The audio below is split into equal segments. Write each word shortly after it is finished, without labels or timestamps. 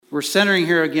We're centering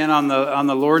here again on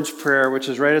the Lord's Prayer, which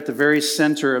is right at the very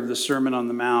center of the Sermon on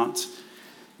the Mount.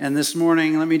 And this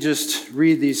morning, let me just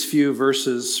read these few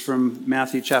verses from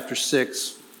Matthew chapter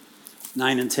 6,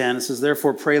 9 and 10. It says,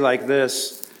 "Therefore pray like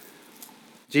this."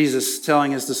 Jesus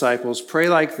telling his disciples, "Pray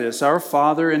like this, Our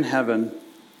Father in heaven,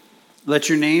 let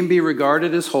your name be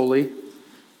regarded as holy.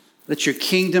 Let your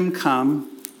kingdom come.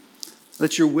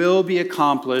 Let your will be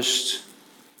accomplished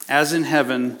as in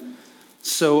heaven,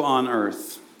 so on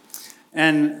earth."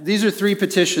 And these are three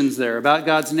petitions there about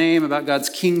God's name, about God's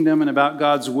kingdom, and about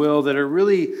God's will that are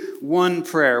really one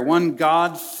prayer, one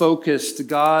God-focused,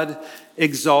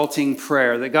 God-exalting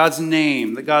prayer. That God's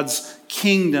name, that God's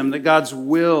kingdom, that God's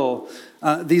will,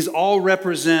 these all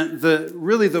represent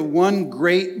the one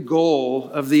great goal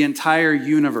of the entire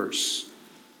universe.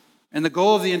 And the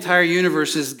goal of the entire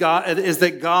universe is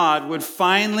that God would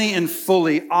finally and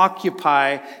fully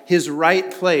occupy his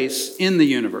right place in the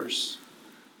universe.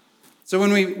 So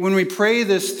when we pray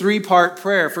this three-part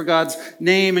prayer for God's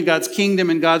name and God's kingdom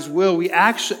and God's will, we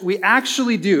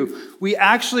actually do.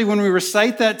 When we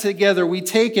recite that together, we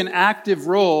take an active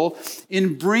role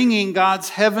in bringing God's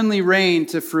heavenly reign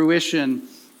to fruition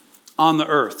on the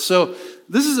earth. So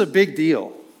this is a big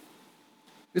deal.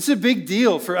 It's a big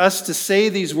deal for us to say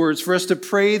these words, for us to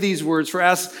pray these words, for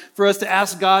us to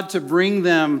ask God to bring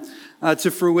them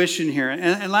to fruition here.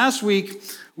 And last week,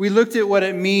 we looked at what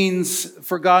it means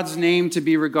for God's name to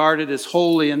be regarded as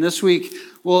holy. And this week,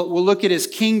 we'll look at his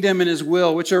kingdom and his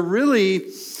will, which are really,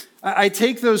 I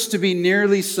take those to be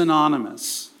nearly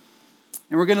synonymous.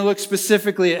 And we're going to look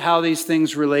specifically at how these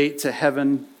things relate to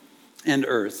heaven and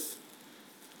earth.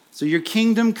 So your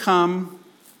kingdom come,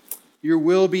 your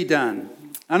will be done.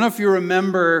 I don't know if you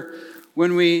remember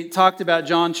when we talked about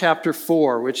John chapter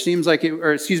 4,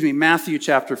 Matthew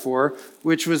chapter 4,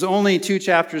 which was only 2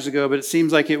 chapters ago, but it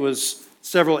seems like it was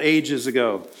several ages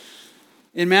ago.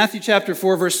 In Matthew chapter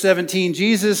 4, verse 17,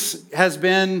 Jesus has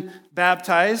been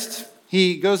baptized.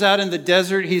 He goes out in the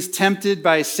desert. He's tempted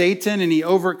by Satan and he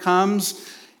overcomes.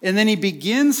 And then he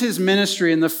begins his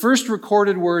ministry. And the first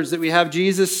recorded words that we have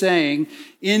Jesus saying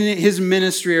in his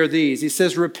ministry are these. He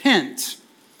says, "Repent,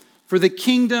 for the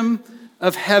kingdom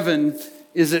of heaven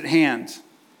is at hand."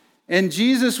 And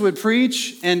Jesus would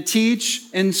preach and teach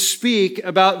and speak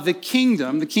about the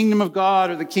kingdom of God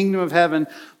or the kingdom of heaven,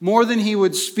 more than he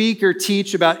would speak or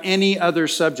teach about any other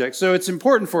subject. So it's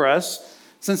important for us,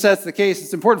 since that's the case,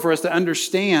 it's important for us to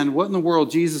understand what in the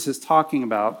world Jesus is talking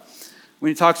about when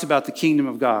he talks about the kingdom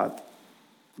of God.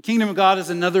 The kingdom of God is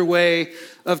another way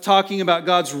of talking about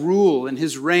God's rule and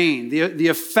his reign, the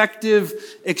effective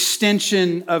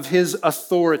extension of his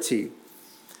authority.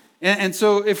 And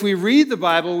so if we read the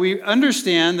Bible, we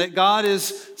understand that God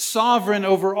is sovereign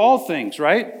over all things,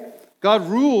 right? God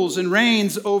rules and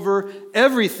reigns over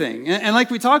everything. And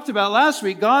like we talked about last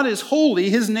week, God is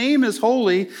holy. His name is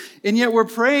holy. And yet we're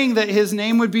praying that his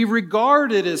name would be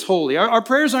regarded as holy. Our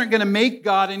prayers aren't going to make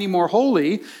God any more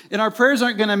holy. And our prayers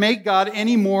aren't going to make God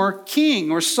any more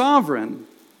king or sovereign.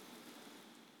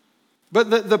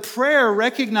 But the prayer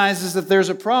recognizes that there's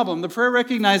a problem. The prayer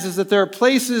recognizes that there are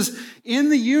places in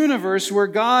the universe where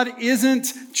God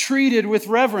isn't treated with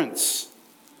reverence.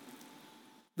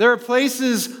 There are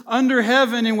places under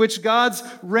heaven in which God's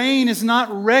reign is not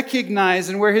recognized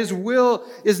and where his will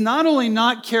is not only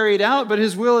not carried out, but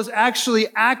his will is actually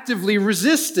actively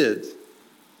resisted.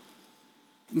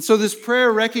 And so this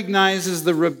prayer recognizes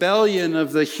the rebellion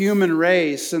of the human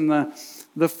race and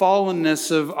the fallenness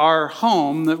of our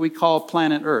home that we call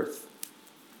planet Earth.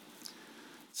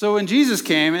 So when Jesus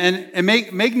came, and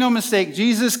make no mistake,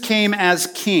 Jesus came as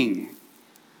king.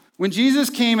 When Jesus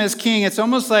came as king, it's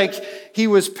almost like he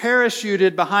was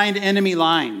parachuted behind enemy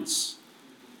lines.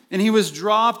 And he was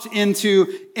dropped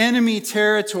into enemy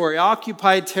territory,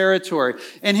 occupied territory.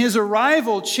 And his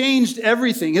arrival changed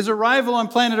everything. His arrival on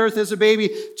planet Earth as a baby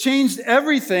changed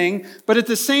everything, but at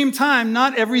the same time,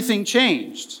 not everything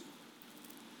changed.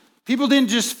 People didn't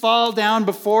just fall down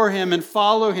before him and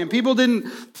follow him. People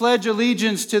didn't pledge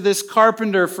allegiance to this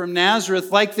carpenter from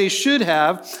Nazareth like they should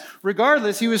have.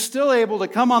 Regardless, he was still able to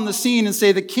come on the scene and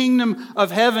say the kingdom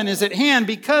of heaven is at hand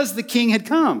because the king had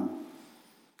come.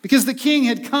 Because the king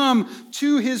had come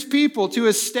to his people to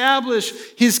establish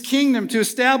his kingdom, to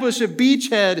establish a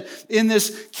beachhead in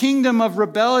this kingdom of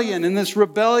rebellion, in this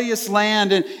rebellious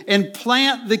land, and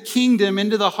plant the kingdom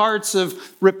into the hearts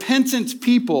of repentant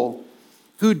people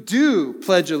who do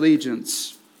pledge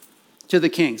allegiance to the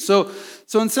king. So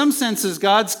in some senses,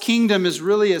 God's kingdom is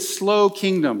really a slow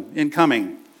kingdom in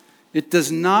coming. It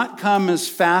does not come as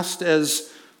fast as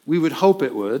we would hope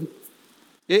it would.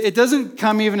 It doesn't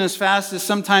come even as fast as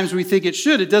sometimes we think it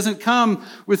should. It doesn't come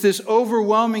with this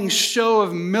overwhelming show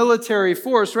of military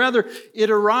force. Rather, it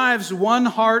arrives one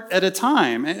heart at a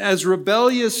time as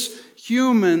rebellious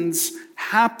humans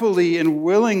happily and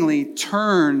willingly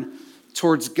turn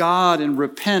towards God and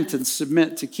repent and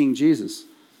submit to King Jesus.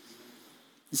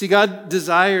 You see, God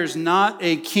desires not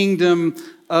a kingdom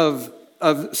of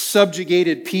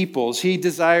subjugated peoples. He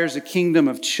desires a kingdom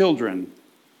of children,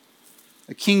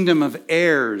 a kingdom of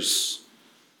heirs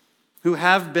who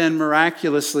have been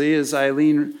miraculously, as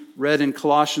Eileen read in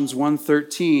Colossians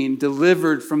 1:13,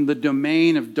 delivered from the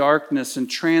domain of darkness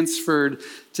and transferred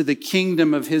to the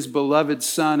kingdom of his beloved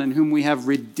Son, in whom we have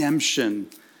redemption,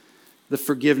 the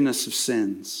forgiveness of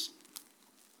sins.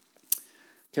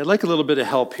 Okay, I'd like a little bit of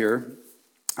help here.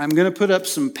 I'm going to put up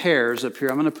some pairs up here.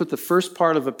 I'm going to put the first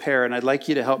part of a pear, and I'd like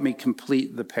you to help me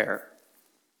complete the pear.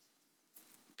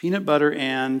 Peanut butter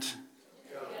and...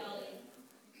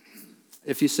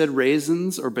 If you said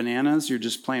raisins or bananas, you're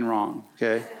just plain wrong,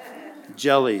 okay?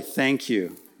 Jelly, thank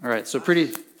you. All right, so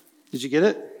pretty... Did you get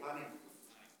it?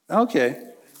 Okay.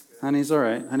 Honey's all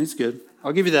right. Honey's good.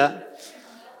 I'll give you that.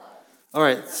 All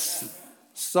right.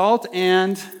 Salt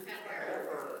and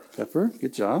pepper.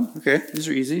 Good job. Okay, these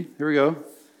are easy. Here we go.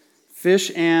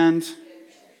 Fish and...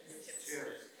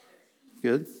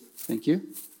 Good. Thank you.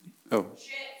 Oh.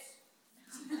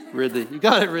 Ridley. You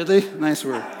got it, Ridley. Nice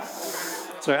work.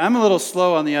 Sorry, I'm a little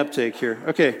slow on the uptake here.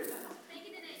 Okay.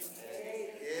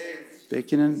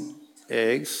 Bacon and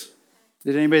eggs.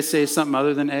 Did anybody say something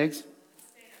other than eggs?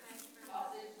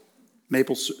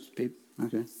 Maple syrup.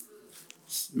 Okay.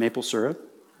 Maple syrup.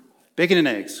 Bacon and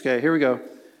eggs. Okay, here we go.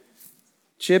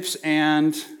 Chips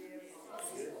and...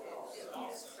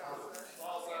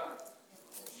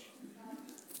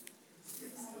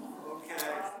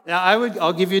 Now,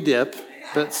 I'll give you a dip,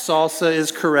 but salsa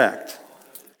is correct.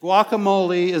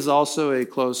 Guacamole is also a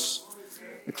close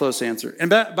answer. And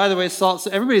by the way, salt.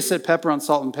 Everybody said pepper on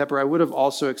salt and pepper. I would have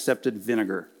also accepted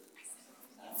vinegar.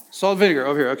 Salt and vinegar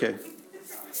over here. Okay,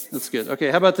 that's good. Okay,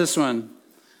 how about this one?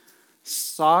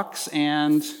 Socks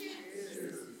and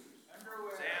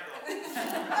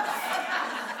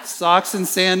socks and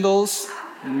sandals.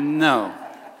 No,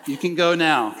 you can go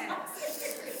now.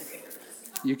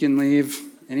 You can leave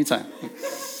anytime.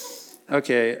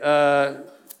 Okay.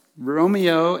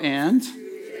 Romeo and...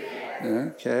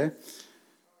 Okay.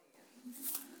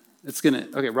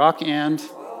 Okay, rock and...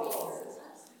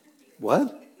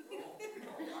 What?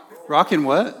 Rock and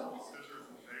what?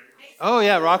 Oh,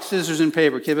 yeah, rock, scissors, and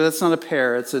paper. Okay, but that's not a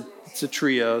pair. It's a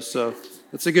trio, so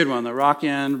that's a good one. The rock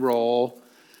and roll.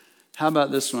 How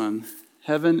about this one?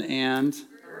 Heaven and...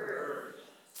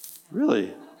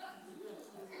 Really?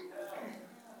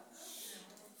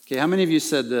 Okay, how many of you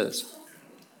said this?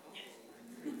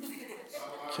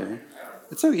 Okay.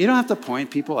 It's okay. You don't have to point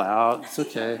people out. It's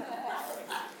okay.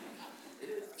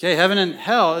 Okay, heaven and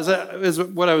hell is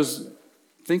what I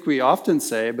think we often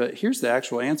say, but here's the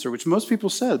actual answer, which most people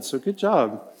said, so good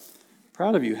job.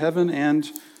 Proud of you. Heaven and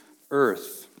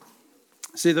earth.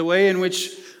 See, the way in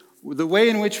which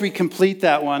we complete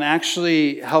that one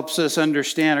actually helps us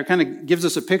understand, or kind of gives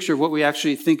us a picture of what we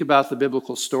actually think about the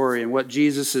biblical story and what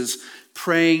Jesus is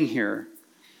praying here.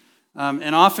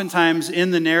 And oftentimes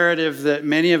in the narrative that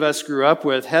many of us grew up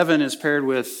with, heaven is paired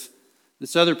with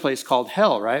this other place called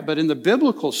hell, right? But in the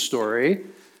biblical story,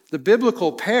 the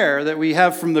biblical pair that we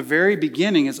have from the very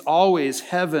beginning is always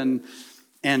heaven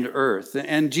and earth.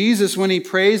 And Jesus, when he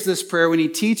prays this prayer, when he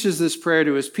teaches this prayer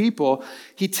to his people,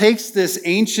 he takes this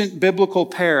ancient biblical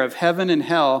pair of heaven and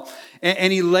hell,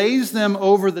 and he lays them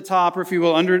over the top, or if you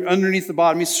will, underneath the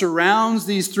bottom. He surrounds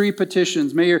these three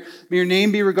petitions. May your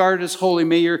name be regarded as holy.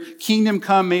 May your kingdom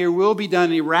come. May your will be done.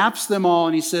 And he wraps them all,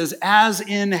 and he says, as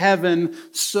in heaven,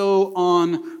 so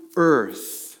on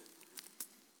earth.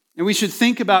 And we should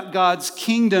think about God's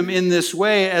kingdom in this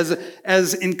way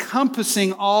as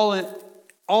encompassing all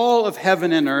of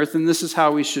heaven and earth, and this is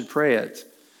how we should pray it.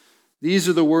 These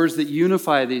are the words that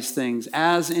unify these things.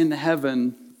 As in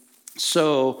heaven,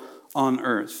 so on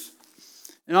earth.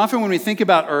 And often when we think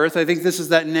about earth, I think this is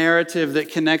that narrative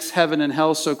that connects heaven and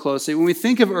hell so closely. When we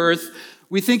think of earth,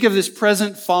 we think of this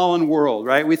present fallen world,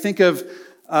 right? We think of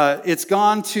it's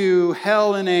gone to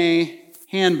hell in a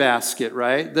handbasket,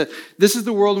 right? This is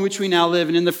the world in which we now live.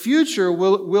 And in the future,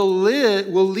 we'll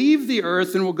leave the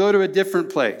earth and we'll go to a different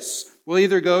place. We'll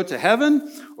either go to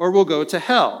heaven or we'll go to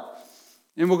hell.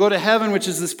 And we'll go to heaven, which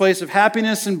is this place of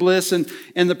happiness and bliss and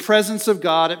the presence of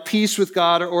God, at peace with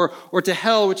God, or to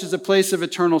hell, which is a place of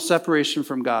eternal separation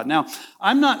from God. Now,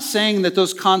 I'm not saying that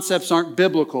those concepts aren't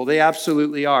biblical. They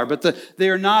absolutely are. But they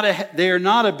are not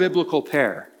a biblical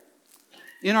pair.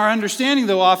 In our understanding,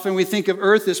 though, often we think of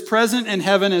earth as present and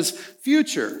heaven as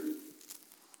future.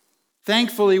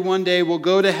 Thankfully, one day we'll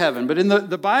go to heaven. But in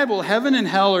the Bible, heaven and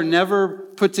hell are never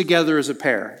put together as a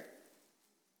pair.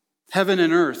 Heaven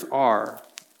and earth are.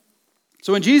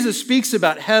 So when Jesus speaks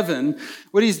about heaven,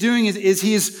 what he's doing is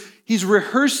he's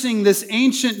rehearsing this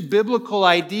ancient biblical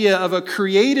idea of a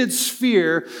created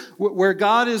sphere where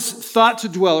God is thought to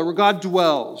dwell, or where God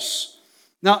dwells.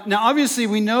 Now, obviously,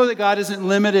 we know that God isn't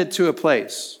limited to a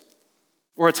place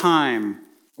or a time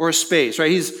or a space,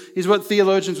 right? He's what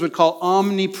theologians would call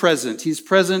omnipresent. He's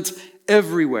present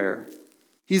everywhere.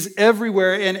 He's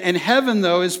everywhere. And heaven,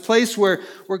 though, is a place where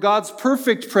God's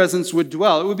perfect presence would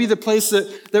dwell. It would be the place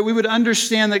that we would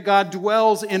understand that God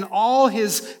dwells in all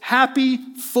his happy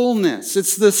fullness.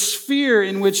 It's the sphere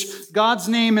in which God's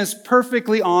name is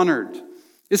perfectly honored.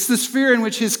 It's the sphere in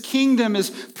which his kingdom is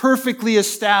perfectly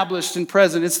established and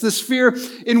present. It's the sphere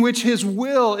in which his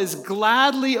will is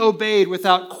gladly obeyed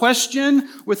without question,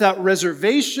 without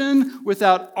reservation,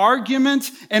 without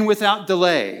argument, and without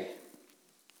delay.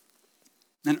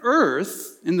 And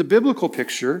earth, in the biblical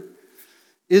picture,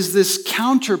 is this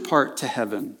counterpart to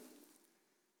heaven.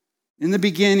 In the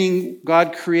beginning,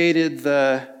 God created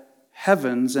the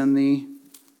heavens and the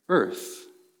earth.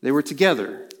 They were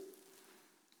together.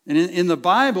 And in the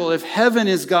Bible, if heaven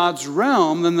is God's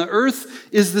realm, then the earth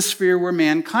is the sphere where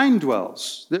mankind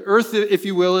dwells. The earth, if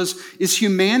you will, is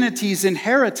humanity's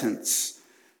inheritance.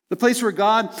 The place where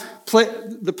God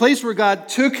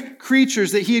took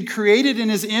creatures that he had created in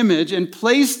his image and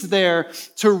placed there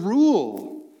to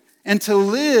rule and to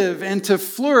live and to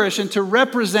flourish and to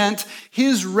represent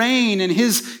his reign and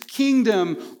his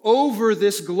kingdom over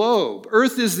this globe.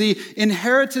 Earth is the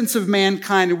inheritance of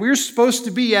mankind, and we're supposed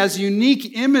to be, as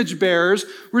unique image bearers,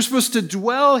 we're supposed to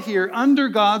dwell here under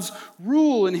God's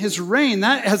rule and his reign.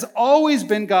 That has always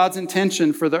been God's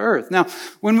intention for the earth. Now,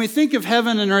 when we think of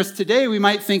heaven and earth today, we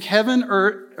might think heaven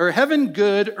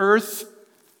good, earth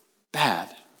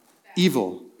bad,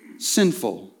 evil,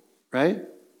 sinful, right?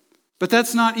 But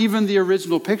that's not even the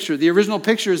original picture. The original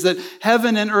picture is that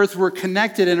heaven and earth were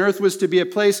connected, and earth was to be a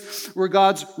place where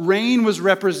God's reign was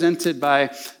represented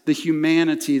by the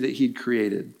humanity that he'd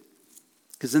created.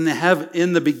 Because in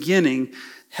the beginning,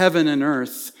 heaven and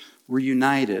earth were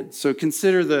united. So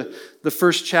consider the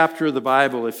first chapter of the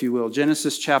Bible, if you will,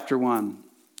 Genesis chapter 1,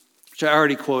 which I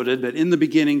already quoted, but in the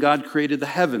beginning, God created the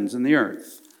heavens and the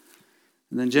earth.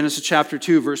 And then Genesis chapter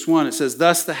 2, verse 1, it says,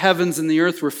 "Thus the heavens and the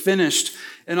earth were finished,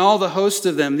 and all the host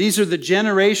of them. These are the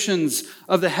generations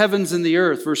of the heavens and the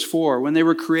earth," verse 4, "when they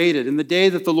were created, in the day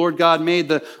that the Lord God made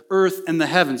the earth and the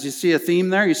heavens." You see a theme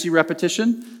there? You see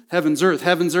repetition? Heavens, earth,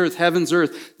 heavens, earth, heavens,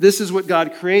 earth. This is what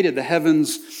God created, the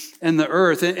heavens and the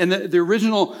earth. And the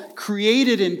original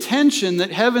created intention that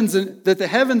the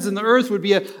heavens and the earth would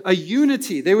be a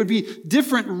unity. They would be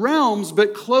different realms,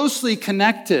 but closely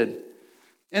connected.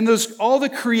 And all the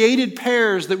created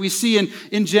pairs that we see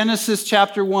in Genesis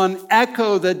chapter 1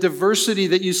 echo the diversity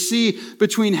that you see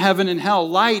between heaven and hell.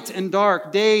 Light and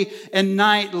dark, day and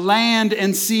night, land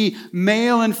and sea,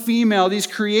 male and female. These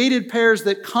created pairs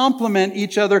that complement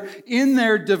each other in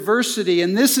their diversity.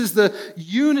 And this is the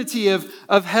unity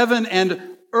of heaven and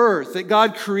earth, that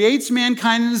God creates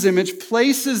mankind in his image,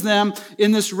 places them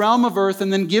in this realm of earth,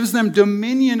 and then gives them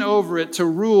dominion over it to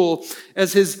rule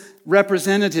as his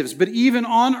representatives. But even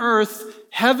on earth,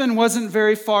 heaven wasn't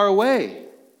very far away.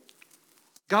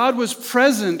 God was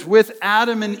present with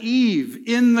Adam and Eve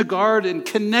in the garden,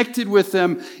 connected with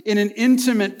them in an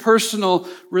intimate, personal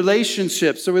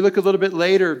relationship. So we look a little bit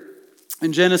later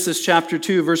in Genesis chapter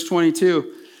 2, verse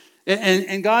 22.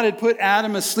 And God had put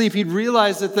Adam asleep. He'd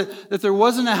realized that there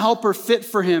wasn't a helper fit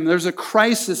for him. There's a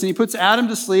crisis, and he puts Adam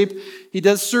to sleep. He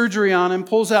does surgery on him,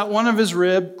 pulls out one of his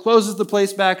rib, closes the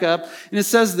place back up. And it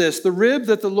says this, "The rib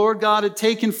that the Lord God had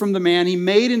taken from the man, he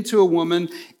made into a woman,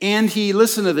 and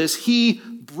listen to this, he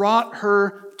brought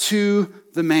her to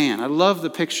the man." I love the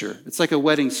picture. It's like a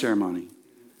wedding ceremony.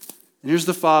 And here's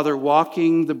the father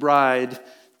walking the bride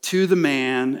to the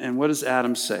man, and what does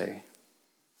Adam say?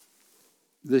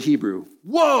 The Hebrew,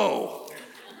 "Whoa!"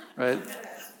 Right?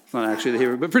 It's not actually the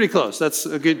Hebrew, but pretty close. That's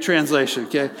a good translation,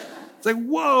 okay? It's like,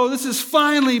 whoa, this is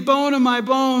finally bone of my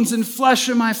bones and flesh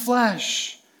of my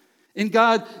flesh. And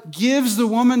God gives the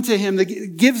woman to him,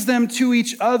 gives them to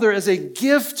each other as a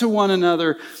gift to one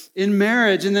another in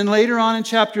marriage. And then later on in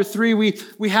chapter 3,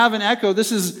 we have an echo.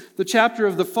 This is the chapter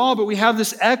of the fall, but we have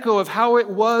this echo of how it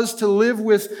was to live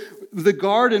with the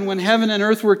garden when heaven and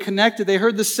earth were connected. They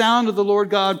heard the sound of the Lord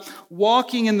God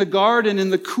walking in the garden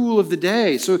in the cool of the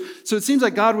day. So it seems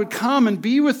like God would come and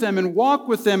be with them and walk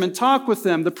with them and talk with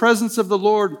them. The presence of the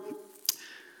Lord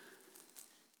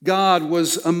God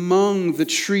was among the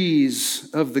trees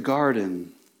of the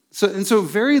garden. So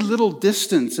very little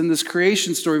distance in this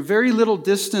creation story, very little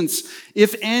distance,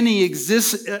 if any,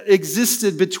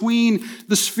 existed between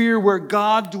the sphere where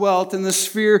God dwelt and the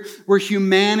sphere where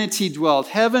humanity dwelt.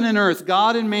 Heaven and earth,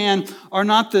 God and man are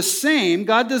not the same.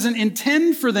 God doesn't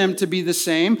intend for them to be the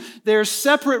same. They're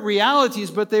separate realities,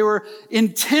 but they were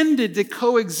intended to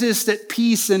coexist at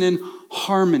peace and in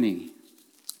harmony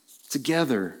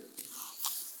together.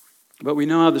 But we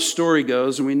know how the story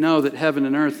goes, and we know that heaven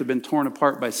and earth have been torn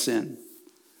apart by sin.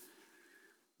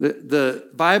 The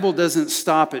Bible doesn't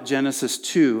stop at Genesis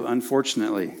 2,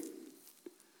 unfortunately.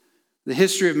 The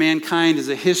history of mankind is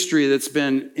a history that's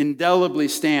been indelibly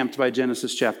stamped by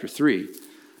Genesis chapter 3,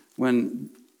 when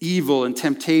evil and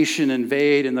temptation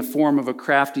invade in the form of a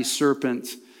crafty serpent.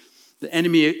 The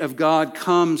enemy of God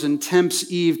comes and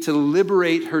tempts Eve to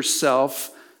liberate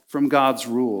herself from God's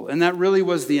rule. And that really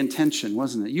was the intention,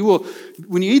 wasn't it?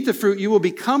 When you eat the fruit, you will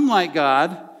become like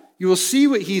God. You will see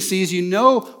what he sees. You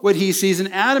know what he sees.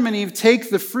 And Adam and Eve take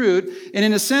the fruit. And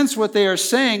in a sense, what they are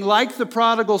saying, like the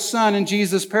prodigal son in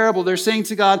Jesus' parable, they're saying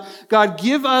to God, God,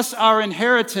 give us our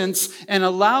inheritance and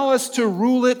allow us to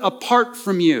rule it apart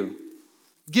from you.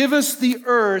 Give us the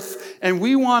earth, and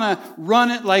we want to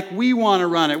run it like we want to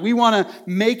run it. We want to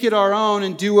make it our own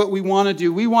and do what we want to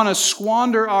do. We want to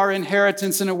squander our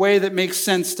inheritance in a way that makes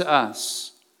sense to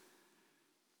us,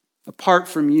 apart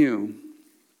from you.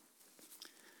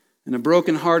 And a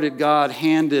broken-hearted God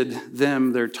handed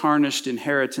them their tarnished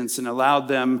inheritance and allowed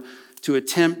them to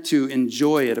attempt to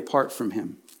enjoy it apart from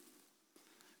him.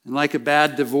 And like a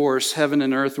bad divorce, heaven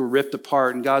and earth were ripped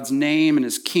apart, and God's name and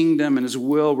his kingdom and his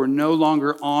will were no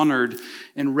longer honored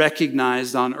and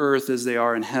recognized on earth as they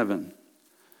are in heaven.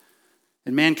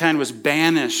 And mankind was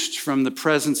banished from the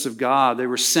presence of God. They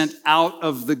were sent out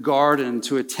of the garden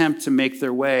to attempt to make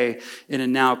their way in a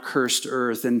now cursed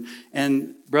earth.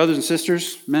 And brothers and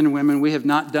sisters, men and women, we have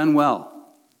not done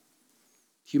well.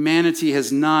 Humanity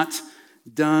has not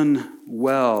done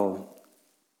well.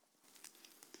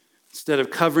 Instead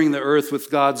of covering the earth with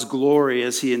God's glory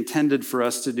as he intended for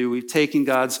us to do, we've taken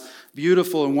God's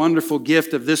beautiful and wonderful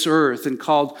gift of this earth and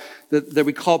that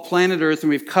we call planet Earth, and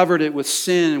we've covered it with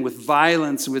sin and with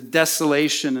violence and with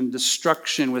desolation and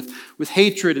destruction, with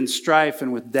hatred and strife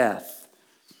and with death.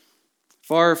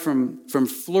 Far from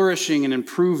flourishing and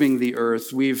improving the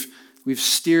earth, we've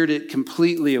steered it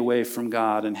completely away from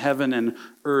God, and heaven and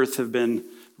earth have been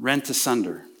rent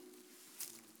asunder.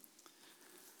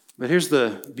 But here's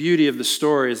the beauty of the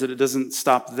story, is that it doesn't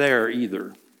stop there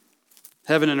either.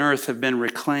 Heaven and earth have been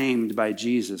reclaimed by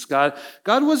Jesus. God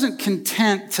wasn't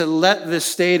content to let this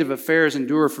state of affairs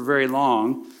endure for very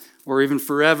long or even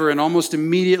forever, and almost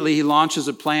immediately he launches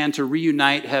a plan to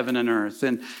reunite heaven and earth.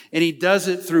 And he does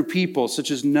it through people such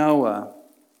as Noah,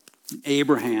 and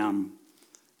Abraham,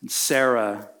 and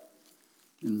Sarah,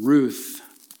 and Ruth,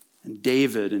 and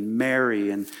David, and Mary,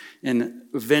 and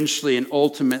eventually and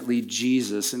ultimately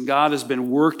Jesus. And God has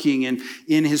been working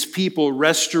in his people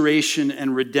restoration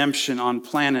and redemption on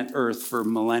planet Earth for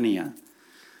millennia.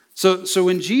 So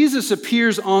when Jesus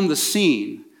appears on the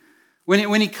scene,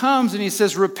 when he comes and he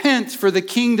says, repent for the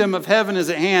kingdom of heaven is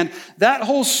at hand, that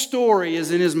whole story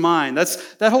is in his mind.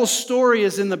 That whole story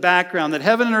is in the background, that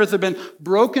heaven and earth have been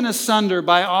broken asunder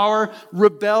by our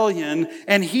rebellion,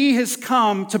 and he has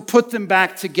come to put them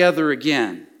back together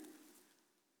again.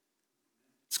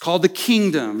 It's called the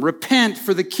kingdom. Repent,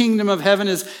 for the kingdom of heaven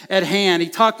is at hand. He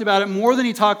talked about it more than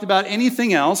he talked about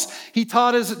anything else. He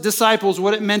taught his disciples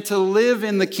what it meant to live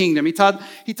in the kingdom. He taught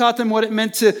them what it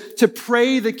meant to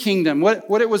pray the kingdom,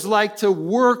 what it was like to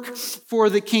work for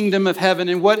the kingdom of heaven,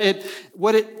 and what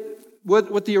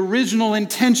the original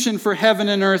intention for heaven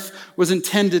and earth was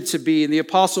intended to be. And the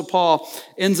Apostle Paul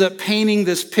ends up painting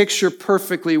this picture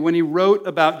perfectly when he wrote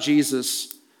about Jesus.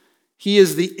 He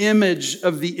is the image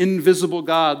of the invisible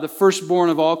God, the firstborn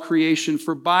of all creation.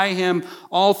 For by him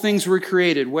all things were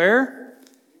created. Where?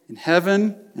 In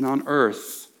heaven and on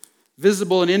earth.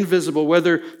 Visible and invisible,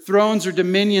 whether thrones or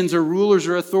dominions or rulers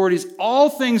or authorities, all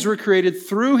things were created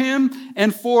through him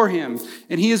and for him.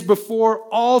 And he is before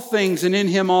all things, and in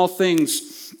him all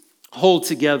things hold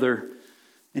together.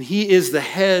 And he is the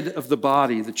head of the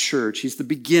body, the church. He's the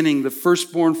beginning, the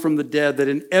firstborn from the dead, that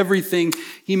in everything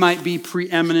he might be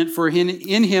preeminent. For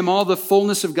in him all the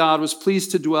fullness of God was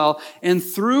pleased to dwell, and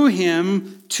through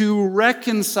him to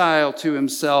reconcile to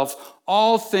himself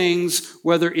all things,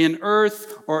 whether in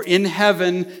earth or in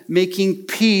heaven, making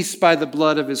peace by the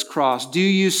blood of his cross. Do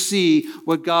you see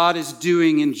what God is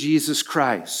doing in Jesus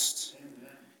Christ?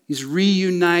 He's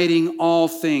reuniting all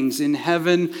things in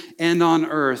heaven and on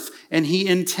earth. And he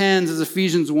intends, as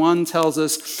Ephesians 1 tells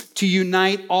us, to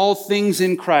unite all things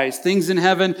in Christ, things in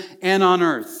heaven and on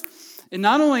earth. And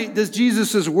not only does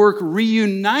Jesus' work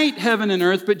reunite heaven and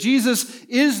earth, but Jesus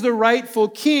is the rightful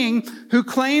king who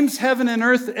claims heaven and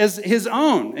earth as his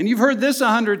own. And you've heard this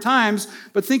 100 times,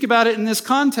 but think about it in this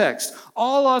context.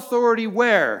 All authority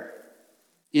where?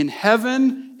 In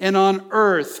heaven and on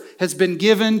earth has been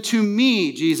given to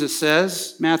me, Jesus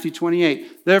says, Matthew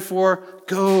 28. Therefore,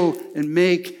 go and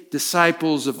make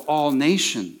disciples of all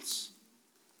nations.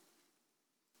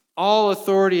 All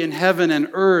authority in heaven and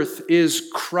earth is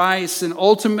Christ, and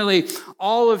ultimately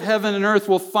all of heaven and earth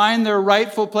will find their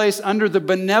rightful place under the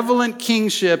benevolent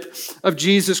kingship of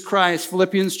Jesus Christ.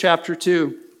 Philippians chapter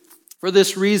 2. For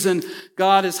this reason,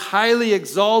 God has highly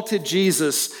exalted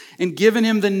Jesus and given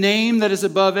him the name that is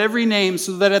above every name,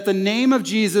 so that at the name of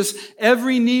Jesus,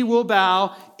 every knee will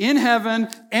bow in heaven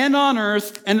and on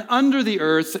earth and under the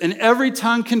earth, and every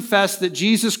tongue confess that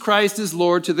Jesus Christ is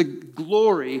Lord, to the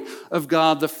glory of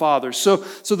God the Father. So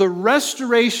the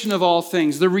restoration of all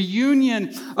things, the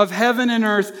reunion of heaven and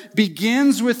earth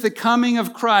begins with the coming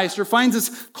of Christ, or finds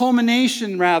its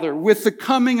culmination, rather, with the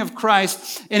coming of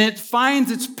Christ, and it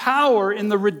finds its power in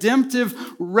the redemptive,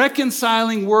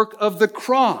 reconciling work of the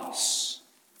cross.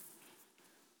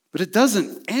 But it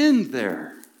doesn't end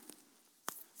there.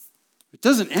 It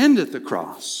doesn't end at the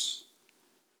cross.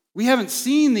 We haven't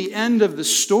seen the end of the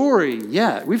story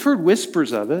yet. We've heard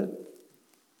whispers of it.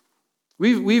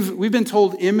 We've been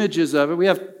told images of it. We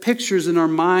have pictures in our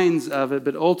minds of it,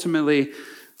 but ultimately,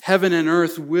 heaven and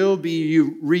earth will be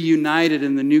reunited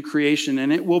in the new creation,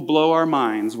 and it will blow our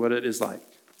minds what it is like.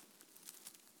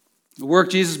 The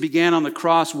work Jesus began on the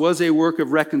cross was a work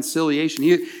of reconciliation.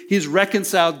 He's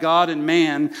reconciled God and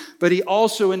man, but he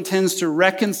also intends to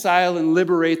reconcile and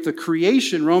liberate the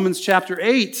creation. Romans chapter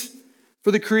 8. For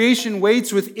the creation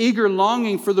waits with eager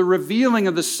longing for the revealing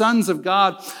of the sons of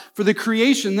God. For the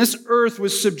creation, this earth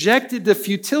was subjected to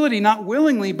futility, not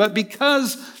willingly, but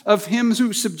because of him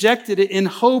who subjected it, in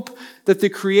hope that the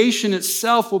creation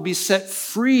itself will be set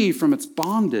free from its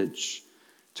bondage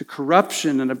to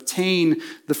corruption and obtain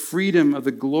the freedom of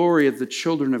the glory of the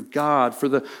children of God. For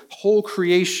the whole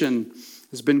creation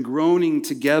has been groaning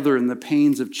together in the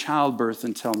pains of childbirth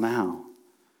until now.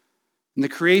 And the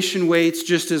creation waits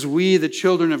just as we, the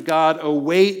children of God,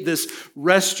 await this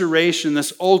restoration,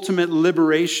 this ultimate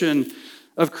liberation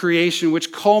of creation,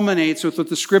 which culminates with what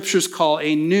the scriptures call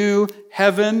a new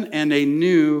heaven and a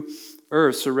new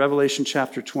earth. So Revelation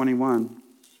chapter 21.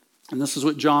 And this is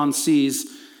what John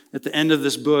sees at the end of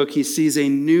this book. He sees a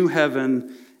new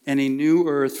heaven and a new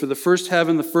earth. For the first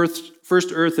heaven, the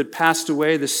first earth had passed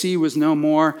away. The sea was no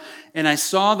more. And I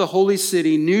saw the holy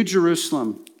city, New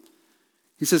Jerusalem.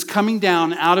 He says, coming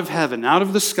down out of heaven, out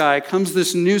of the sky, comes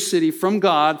this new city from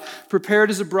God, prepared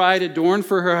as a bride adorned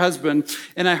for her husband.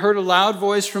 And I heard a loud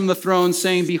voice from the throne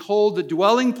saying, behold, the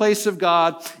dwelling place of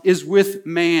God is with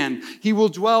man. He will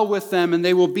dwell with them, and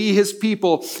they will be his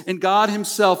people, and God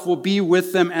himself will be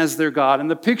with them as their God.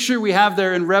 And the picture we have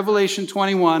there in Revelation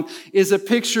 21 is a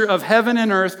picture of heaven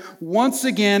and earth once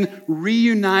again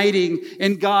reuniting,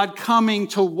 and God coming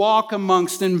to walk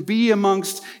amongst and be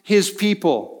amongst his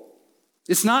people.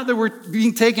 It's not that we're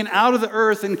being taken out of the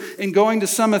earth and going to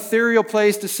some ethereal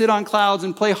place to sit on clouds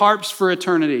and play harps for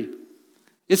eternity.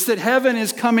 It's that heaven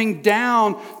is coming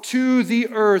down to the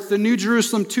earth, the New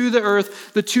Jerusalem to the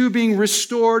earth, the two being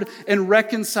restored and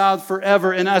reconciled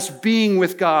forever, and us being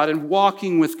with God and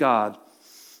walking with God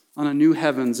on a new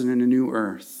heavens and in a new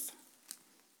earth,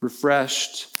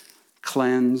 refreshed,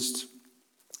 cleansed,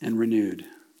 and renewed.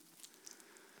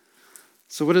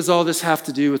 So what does all this have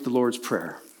to do with the Lord's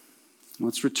Prayer?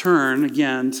 Let's return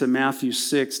again to Matthew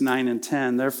 6, 9, and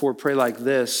 10. Therefore, pray like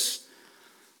this.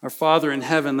 Our Father in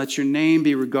heaven, let your name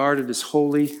be regarded as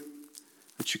holy.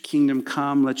 Let your kingdom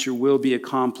come. Let your will be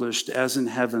accomplished as in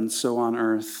heaven, so on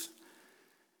earth.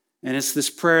 And it's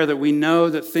this prayer that we know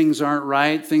that things aren't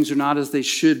right. Things are not as they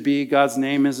should be. God's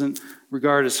name isn't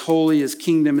regarded as holy. His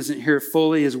kingdom isn't here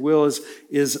fully. His will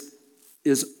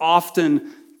is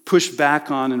often pushed back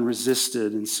on and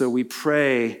resisted. And so we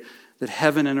pray that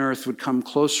heaven and earth would come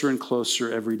closer and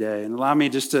closer every day. And allow me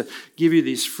just to give you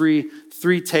these three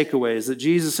takeaways that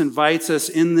Jesus invites us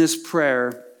in this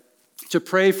prayer to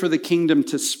pray for the kingdom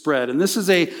to spread. And this is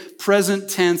a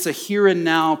present tense, a here and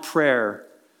now prayer.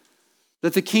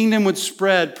 That the kingdom would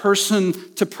spread person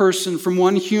to person, from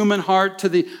one human heart to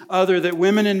the other, that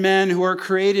women and men who are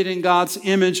created in God's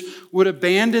image would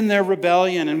abandon their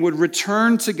rebellion and would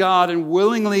return to God and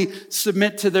willingly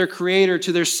submit to their Creator,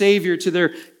 to their Savior, to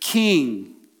their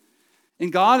King.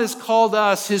 And God has called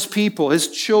us, his people, his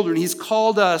children. He's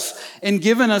called us and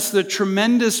given us the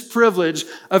tremendous privilege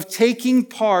of taking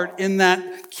part in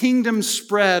that kingdom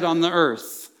spread on the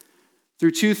earth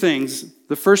through two things.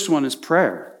 The first one is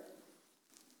prayer.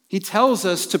 He tells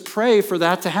us to pray for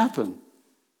that to happen.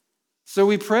 So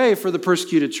we pray for the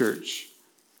persecuted church.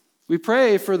 We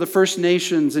pray for the First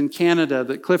Nations in Canada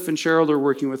that Cliff and Cheryl are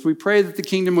working with. We pray that the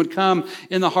kingdom would come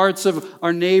in the hearts of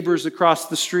our neighbors across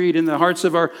the street, in the hearts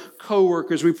of our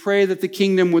coworkers. We pray that the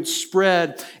kingdom would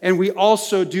spread, and we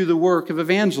also do the work of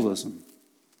evangelism.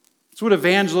 That's what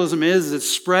evangelism is. It's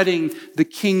spreading the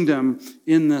kingdom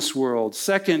in this world.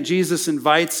 Second, Jesus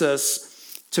invites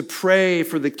us to pray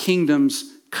for the kingdom's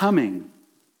coming.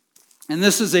 And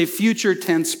this is a future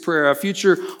tense prayer, a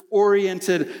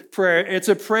future-oriented prayer. It's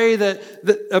a prayer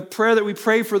that we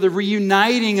pray for the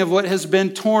reuniting of what has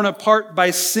been torn apart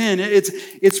by sin.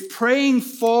 It's praying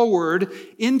forward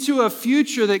into a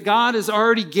future that God has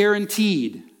already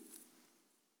guaranteed,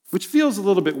 which feels a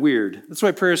little bit weird. That's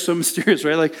why prayer is so mysterious,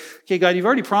 right? Like, okay, God, you've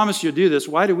already promised you'll do this.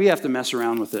 Why do we have to mess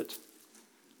around with it?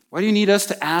 Why do you need us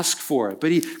to ask for it?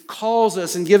 But he calls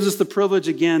us and gives us the privilege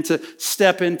again to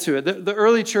step into it. The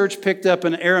early church picked up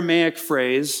an Aramaic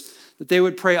phrase that they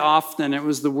would pray often. It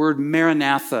was the word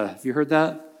Maranatha. Have you heard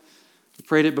that? We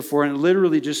prayed it before, and it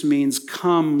literally just means,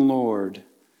 come, Lord.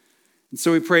 And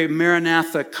so we pray,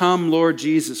 Maranatha, come, Lord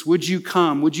Jesus. Would you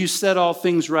come? Would you set all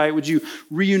things right? Would you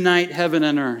reunite heaven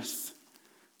and earth?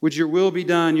 Would your will be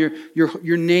done,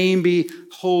 your name be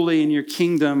holy, and your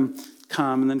kingdom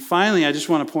come? And then finally, I just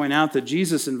want to point out that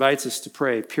Jesus invites us to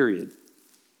pray, period.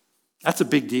 That's a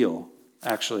big deal,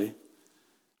 actually.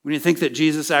 When you think that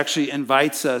Jesus actually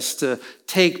invites us to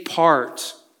take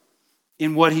part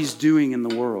in what he's doing in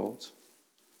the world.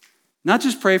 Not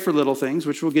just pray for little things,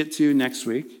 which we'll get to next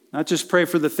week. Not just pray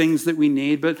for the things that we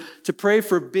need, but to pray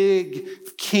for big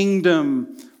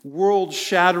kingdom,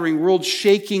 world-shattering,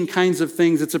 world-shaking kinds of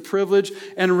things. It's a privilege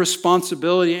and a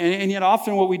responsibility. And yet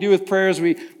often what we do with prayer is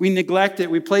we neglect it.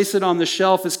 We place it on the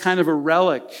shelf as kind of a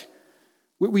relic.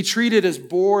 We treat it as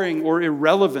boring or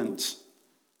irrelevant.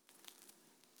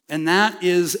 And that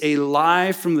is a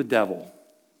lie from the devil.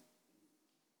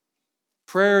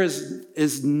 Prayer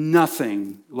is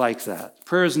nothing like that.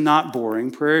 Prayer is not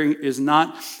boring. Prayer is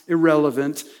not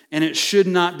irrelevant, and it should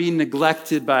not be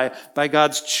neglected by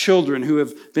God's children who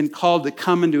have been called to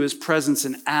come into his presence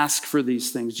and ask for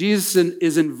these things. Jesus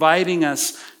is inviting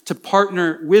us to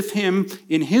partner with him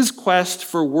in his quest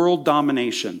for world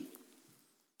domination.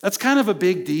 That's kind of a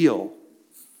big deal.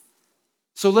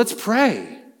 So let's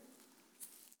pray.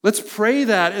 Let's pray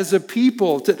that as a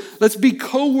people. Let's be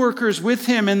co-workers with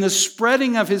him in the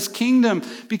spreading of his kingdom,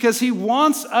 because he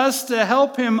wants us to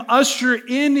help him usher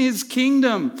in his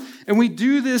kingdom. And we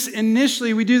do this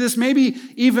initially, we do this maybe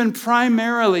even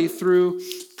primarily through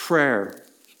prayer.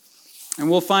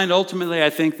 And we'll find ultimately, I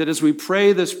think, that as we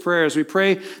pray this prayer, as we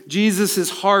pray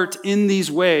Jesus' heart in these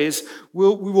ways, we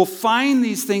will find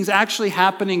these things actually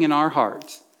happening in our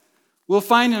heart. We'll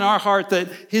find in our heart that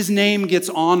his name gets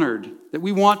honored, that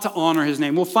we want to honor his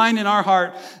name. We'll find in our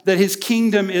heart that his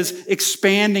kingdom is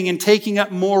expanding and taking up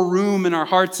more room in our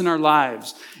hearts and our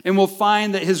lives. And we'll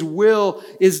find that his will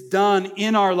is done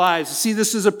in our lives. See,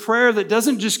 this is a prayer that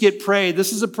doesn't just get prayed.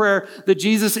 This is a prayer that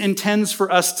Jesus intends for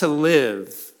us to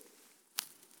live.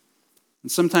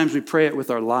 And sometimes we pray it with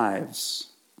our lives.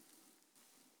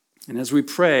 And as we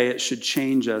pray, it should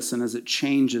change us. And as it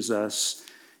changes us,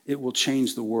 it will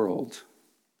change the world.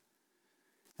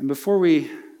 And before we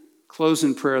close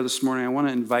in prayer this morning, I want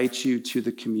to invite you to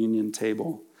the communion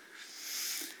table.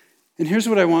 And here's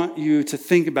what I want you to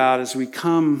think about as we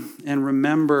come and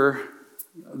remember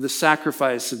the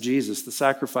sacrifice of Jesus, the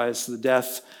sacrifice, the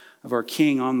death of our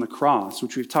King on the cross,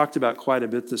 which we've talked about quite a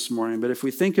bit this morning. But if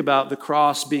we think about the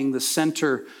cross being the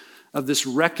center of this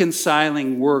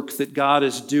reconciling work that God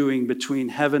is doing between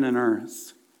heaven and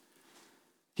earth,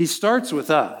 he starts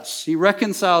with us. He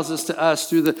reconciles us to us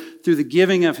through the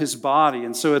giving of his body.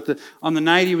 And so on the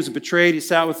night he was betrayed, he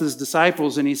sat with his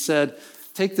disciples and he said,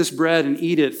 "Take this bread and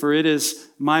eat it, for it is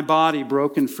my body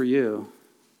broken for you."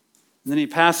 And then he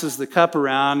passes the cup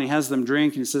around, he has them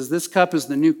drink, and he says, "This cup is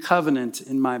the new covenant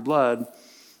in my blood.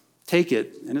 Take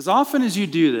it. And as often as you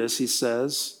do this," he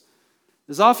says,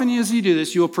 "as often as you do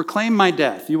this, you will proclaim my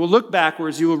death. You will look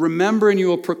backwards, you will remember and you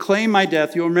will proclaim my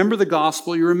death. You will remember the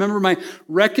gospel, you remember my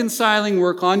reconciling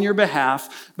work on your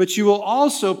behalf, but you will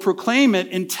also proclaim it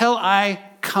until I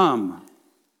come."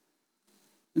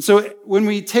 And so when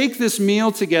we take this meal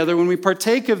together, when we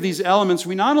partake of these elements,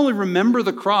 we not only remember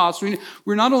the cross,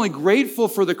 we're not only grateful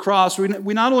for the cross,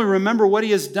 we not only remember what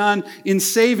he has done in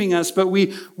saving us, but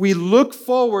we look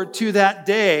forward to that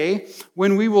day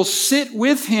when we will sit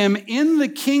with him in the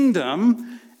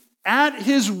kingdom at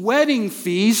his wedding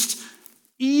feast,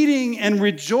 eating and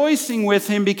rejoicing with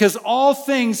him because all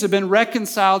things have been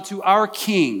reconciled to our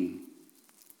King.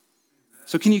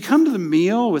 So can you come to the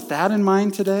meal with that in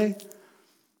mind today?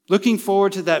 Looking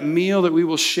forward to that meal that we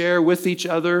will share with each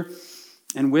other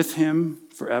and with him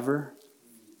forever.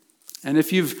 And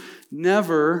if you've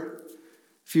never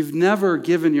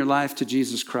given your life to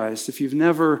Jesus Christ, if you've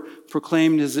never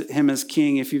proclaimed him as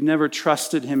King, if you've never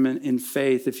trusted him in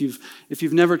faith, if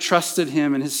you've never trusted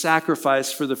him in his sacrifice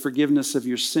for the forgiveness of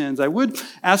your sins, I would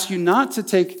ask you not to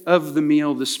take of the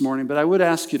meal this morning, but I would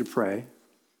ask you to pray.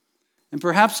 And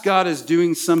perhaps God is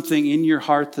doing something in your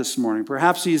heart this morning.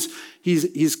 Perhaps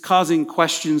he's causing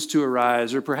questions to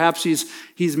arise, or perhaps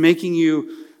he's making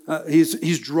you,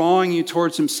 he's drawing you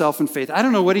towards himself in faith. I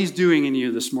don't know what he's doing in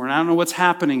you this morning. I don't know what's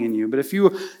happening in you. But if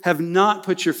you have not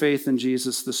put your faith in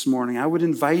Jesus this morning, I would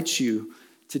invite you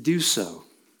to do so.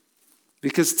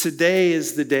 Because today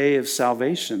is the day of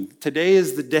salvation. Today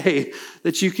is the day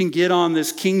that you can get on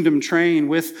this kingdom train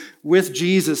with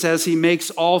Jesus as he makes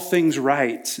all things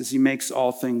right, as he makes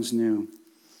all things new.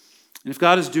 And if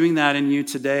God is doing that in you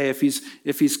today, if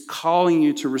he's calling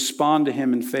you to respond to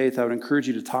him in faith, I would encourage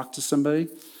you to talk to somebody.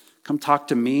 Come talk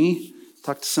to me.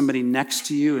 Talk to somebody next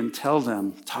to you and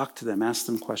talk to them, ask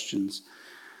them questions.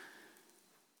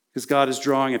 Because God is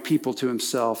drawing a people to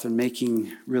himself and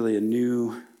making really a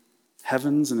new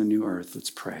heavens and a new earth. Let's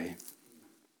pray.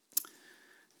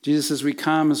 Jesus, as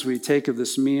we take of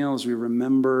this meal, as we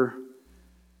remember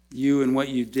you and what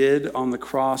you did on the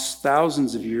cross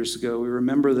thousands of years ago, we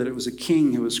remember that it was a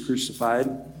king who was crucified.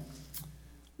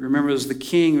 We remember it was the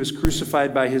king who was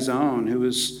crucified by his own, who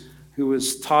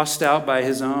was tossed out by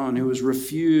his own, who was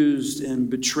refused and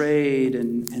betrayed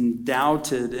and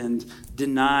doubted and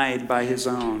denied by his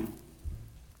own.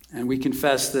 And we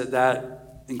confess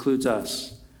that includes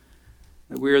us.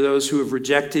 That we are those who have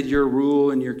rejected your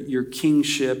rule and your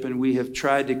kingship, and we have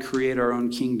tried to create our own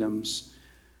kingdoms.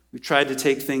 We've tried to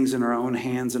take things in our own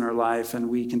hands in our life, and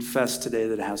we confess today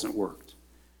that it hasn't worked.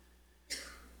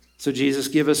 So Jesus,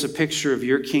 give us a picture of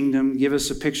your kingdom. Give us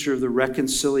a picture of the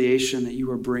reconciliation that you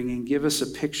are bringing. Give us a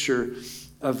picture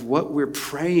of what we're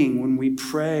praying when we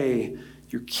pray,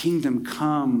 your kingdom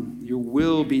come, your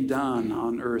will be done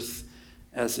on earth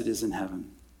as it is in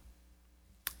heaven.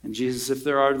 And Jesus, if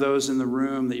there are those in the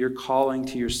room that you're calling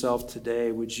to yourself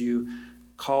today, would you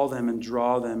call them and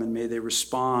draw them, and may they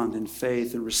respond in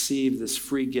faith and receive this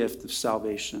free gift of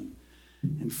salvation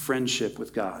and friendship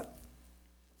with God.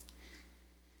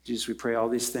 Jesus, we pray all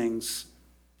these things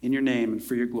in your name and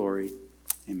for your glory.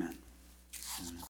 Amen.